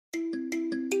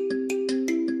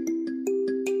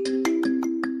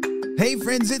Hey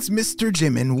friends, it's Mr.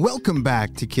 Jim and welcome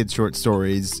back to Kids Short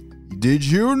Stories. Did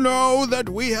you know that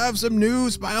we have some new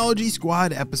Spyology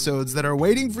Squad episodes that are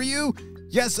waiting for you?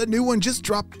 Yes, a new one just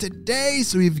dropped today,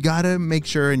 so we've got to make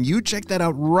sure and you check that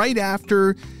out right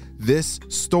after this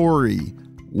story.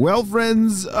 Well,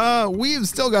 friends, we've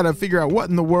still got to figure out what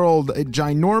in the world a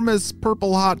ginormous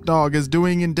purple hot dog is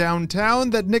doing in downtown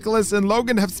that Nicholas and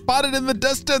Logan have spotted in the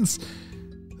distance.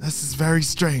 This is very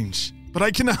strange, but I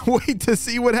cannot wait to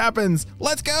see what happens.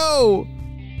 Let's go!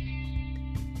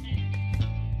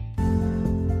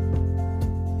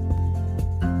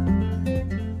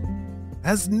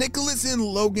 As Nicholas and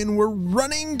Logan were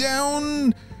running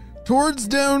down towards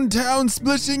downtown,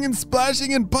 splishing and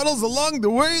splashing in puddles along the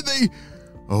way,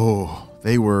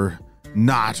 they were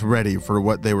not ready for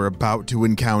what they were about to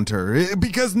encounter,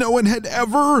 because no one had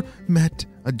ever met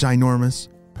a ginormous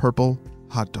purple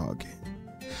hot dog.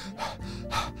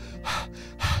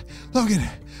 Logan,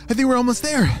 I think we're almost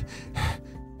there,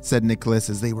 said Nicholas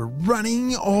as they were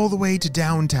running all the way to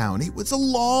downtown. It was a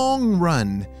long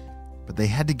run, but they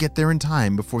had to get there in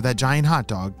time before that giant hot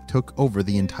dog took over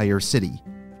the entire city.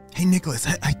 Hey, Nicholas,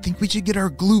 I think we should get our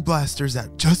glue blasters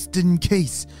out just in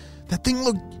case. That thing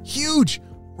looked huge.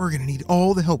 We're going to need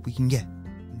all the help we can get.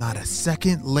 Not a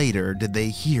second later did they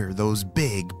hear those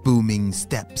big booming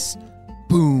steps.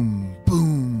 Boom,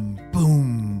 boom,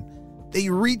 boom. They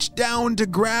reached down to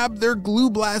grab their glue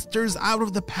blasters out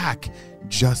of the pack.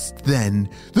 Just then,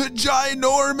 the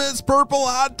ginormous purple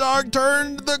hot dog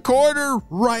turned the corner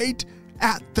right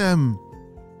at them.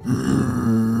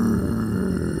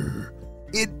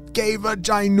 It gave a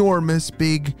ginormous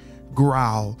big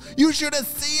growl. You should have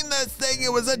seen this thing.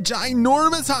 It was a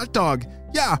ginormous hot dog.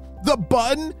 Yeah, the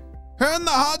bun and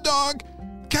the hot dog,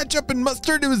 ketchup and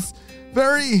mustard. It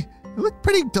looked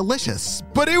pretty delicious,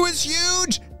 but it was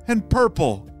huge and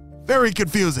purple. Very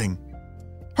confusing.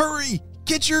 Hurry,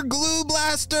 get your glue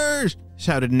blasters,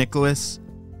 shouted Nicholas.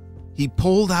 He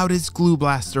pulled out his glue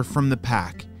blaster from the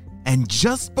pack, and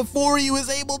just before he was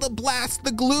able to blast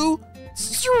the glue,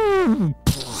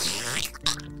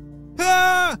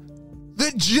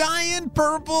 the giant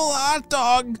purple hot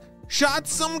dog shot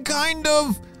some kind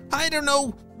of,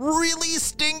 really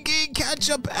stinky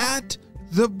ketchup at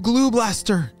the glue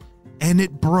blaster, and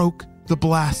it broke the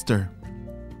blaster.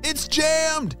 It's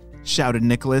jammed, shouted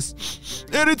Nicholas,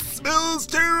 and it smells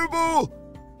terrible.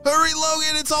 Hurry,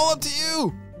 Logan, it's all up to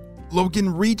you. Logan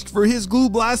reached for his glue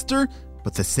blaster,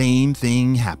 but the same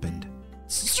thing happened.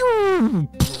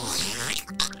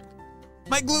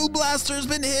 My glue blaster's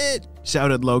been hit,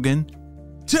 shouted Logan.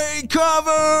 Take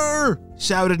cover,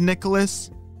 shouted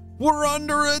Nicholas. We're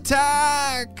under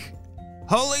attack.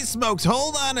 Holy smokes,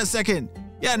 hold on a second.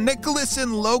 Yeah, Nicholas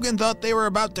and Logan thought they were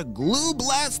about to glue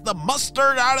blast the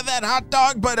mustard out of that hot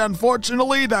dog, but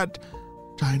unfortunately that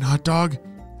giant hot dog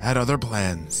had other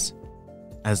plans.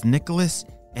 As Nicholas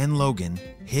and Logan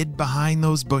hid behind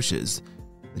those bushes,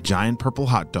 the giant purple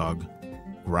hot dog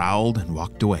growled and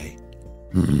walked away.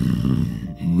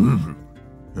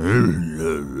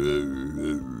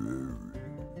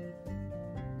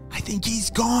 I think he's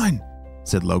gone,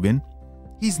 said Logan.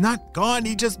 He's not gone,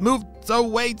 he just moved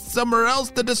away somewhere else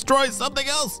to destroy something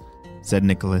else, said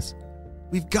Nicholas.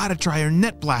 We've got to try our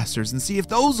net blasters and see if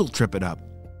those will trip it up.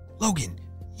 Logan,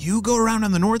 you go around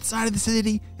on the north side of the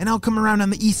city and I'll come around on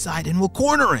the east side and we'll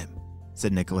corner him,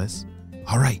 said Nicholas.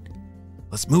 All right,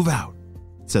 let's move out,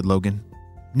 said Logan.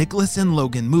 Nicholas and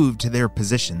Logan moved to their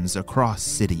positions across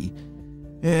city,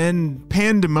 and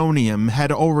pandemonium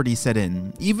had already set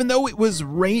in. Even though it was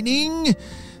raining,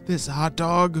 this hot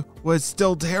dog was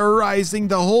still terrorizing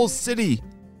the whole city.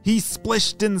 He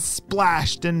splished and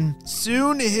splashed, and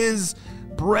soon his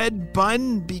bread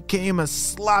bun became a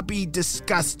sloppy,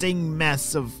 disgusting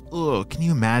mess of, can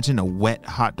you imagine a wet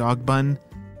hot dog bun?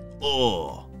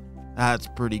 That's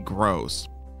pretty gross.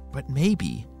 But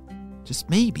maybe, just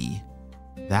maybe,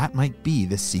 that might be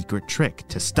the secret trick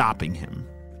to stopping him.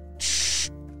 Shh!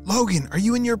 Logan, are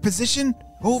you in your position?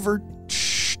 Over.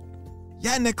 Shh!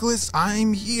 Yeah, Nicholas,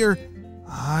 I'm here.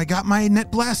 I got my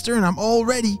net blaster and I'm all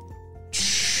ready.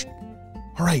 Shh!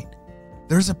 All right,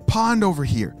 there's a pond over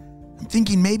here. I'm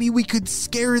thinking maybe we could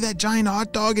scare that giant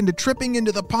hot dog into tripping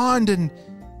into the pond and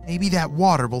maybe that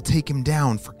water will take him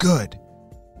down for good.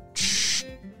 Shh!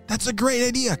 That's a great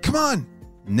idea. Come on!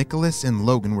 Nicholas and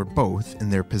Logan were both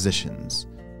in their positions.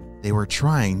 They were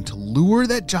trying to lure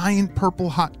that giant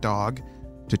purple hot dog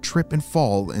to trip and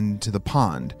fall into the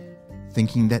pond,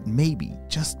 thinking that maybe,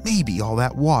 just maybe, all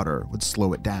that water would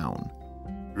slow it down.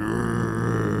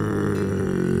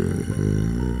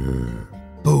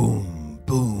 Boom,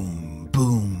 boom,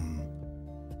 boom.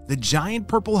 The giant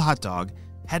purple hot dog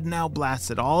had now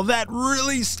blasted all that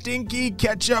really stinky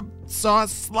ketchup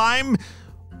sauce slime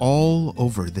all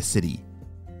over the city.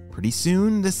 Pretty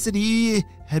soon, the city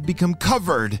had become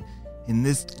covered in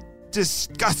this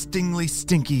disgustingly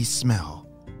stinky smell.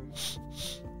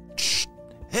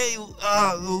 Hey,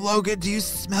 Logan, do you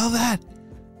smell that?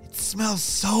 It smells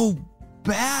so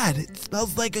bad. It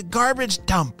smells like a garbage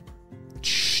dump.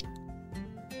 Shh.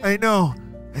 I know.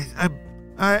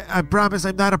 I promise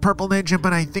I'm not a purple ninja,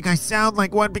 but I think I sound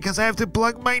like one because I have to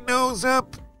plug my nose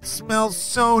up. It smells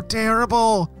so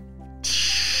terrible.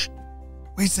 Shh.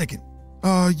 Wait a second.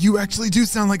 You actually do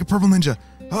sound like a purple ninja.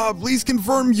 Please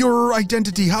confirm your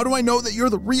identity. How do I know that you're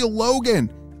the real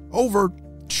Logan? Over.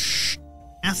 Shh.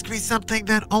 Ask me something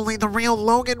that only the real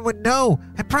Logan would know.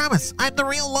 I promise, I'm the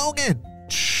real Logan.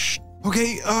 Shh.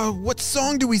 Okay, what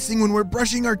song do we sing when we're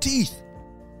brushing our teeth?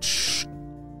 Shh.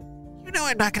 You know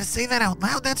I'm not going to say that out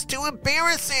loud. That's too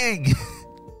embarrassing.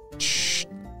 Shh.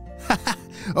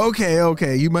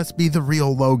 Okay. You must be the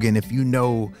real Logan if you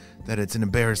know that it's an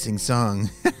embarrassing song.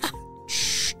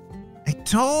 Shh. I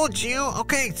told you.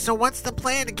 Okay, so what's the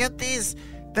plan to get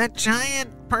that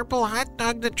giant purple hot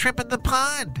dog to trip in the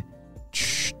pond?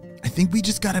 Shh. I think we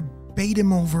just gotta bait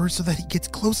him over so that he gets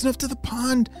close enough to the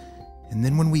pond. And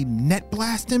then when we net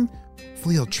blast him,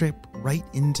 hopefully he'll trip right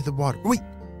into the water. Wait,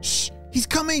 shh, he's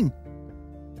coming.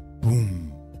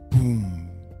 Boom, boom,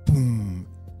 boom.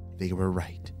 They were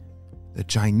right. The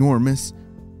ginormous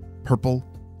purple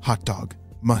hot dog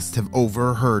must have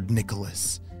overheard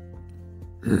Nicholas.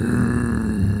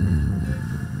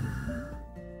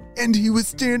 And he was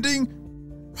standing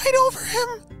right over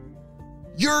him.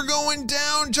 You're going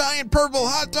down, giant purple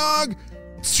hot dog.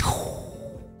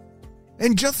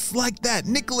 And just like that,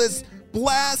 Nicholas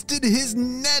blasted his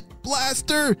net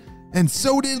blaster, and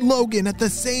so did Logan at the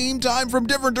same time from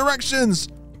different directions.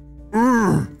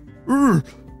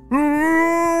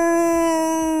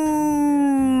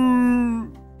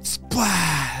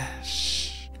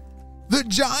 Splash! The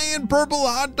giant purple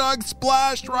hot dog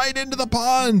splashed right into the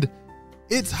pond.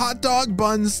 Its hot dog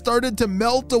buns started to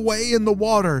melt away in the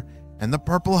water, and the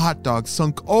purple hot dog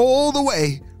sunk all the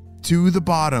way to the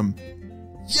bottom.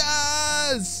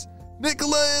 Yes!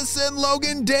 Nicholas and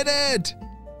Logan did it!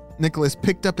 Nicholas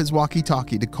picked up his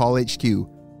walkie-talkie to call HQ.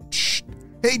 Shh!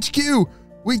 HQ!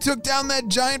 We took down that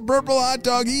giant purple hot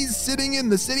dog. He's sitting in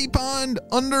the city pond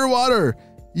underwater.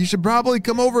 You should probably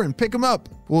come over and pick him up.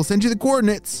 We'll send you the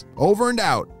coordinates. Over and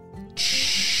out.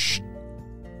 Shh!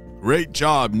 Great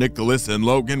job, Nicholas and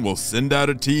Logan. We'll send out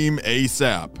a team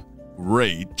ASAP.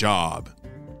 Great job.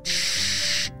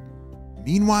 Shh.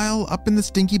 Meanwhile, up in the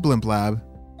stinky blimp lab,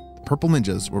 the purple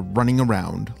ninjas were running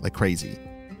around like crazy.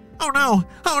 Oh no,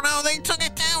 they took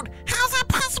it down. How's that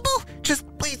possible? Just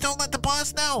please don't let the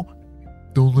boss know.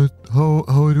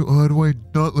 How do I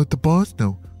not let the boss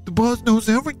know? The boss knows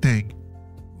everything.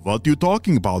 What you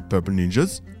talking about, purple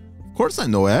ninjas? Of course I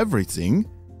know everything.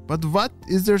 But what?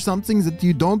 Is there something that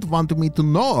you don't want me to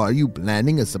know? Are you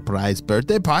planning a surprise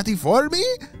birthday party for me?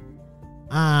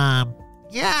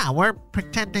 Yeah, we're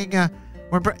pretending,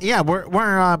 we're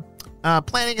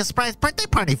planning a surprise birthday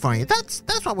party for you. That's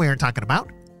what we were talking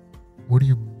about. What do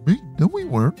you mean? No, we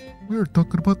weren't. We were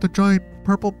talking about the giant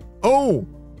purple... Oh,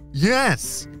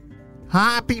 yes.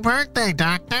 Happy birthday,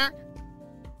 Doctor.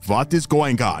 What is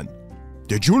going on?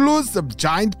 Did you lose the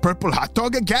giant purple hot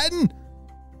dog again?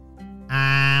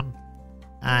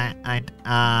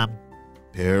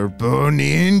 Purple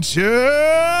ninjas!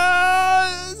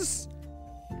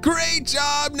 Great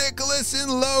job, Nicholas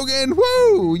and Logan.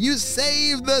 Woo! You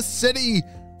saved the city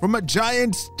from a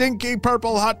giant stinky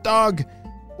purple hot dog.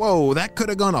 Whoa, that could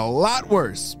have gone a lot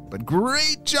worse. But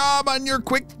great job on your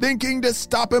quick thinking to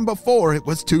stop him before it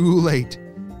was too late.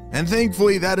 And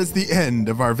thankfully, that is the end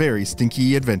of our very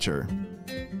stinky adventure.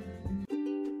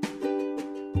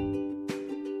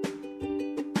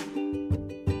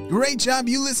 Great job,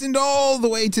 you listened all the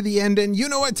way to the end, and you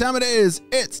know what time it is.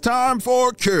 It's time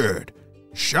for Kid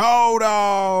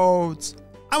Shoutouts.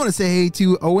 I want to say hey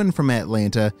to Owen from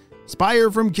Atlanta,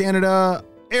 Spire from Canada,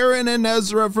 Aaron and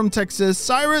Ezra from Texas,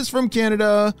 Cyrus from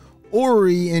Canada,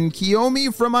 Ori and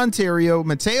Kiyomi from Ontario,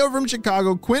 Mateo from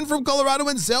Chicago, Quinn from Colorado,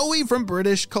 and Zoe from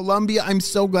British Columbia. I'm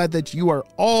so glad that you are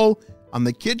all on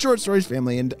the Kid Short Stories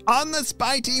family, and on the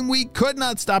spy team. We could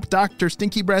not stop Dr.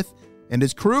 Stinky Breath and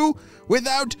his crew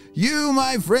without you,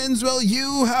 my friends. Well,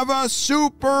 you have a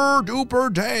super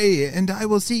duper day, and I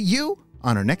will see you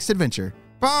on our next adventure.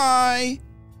 Bye!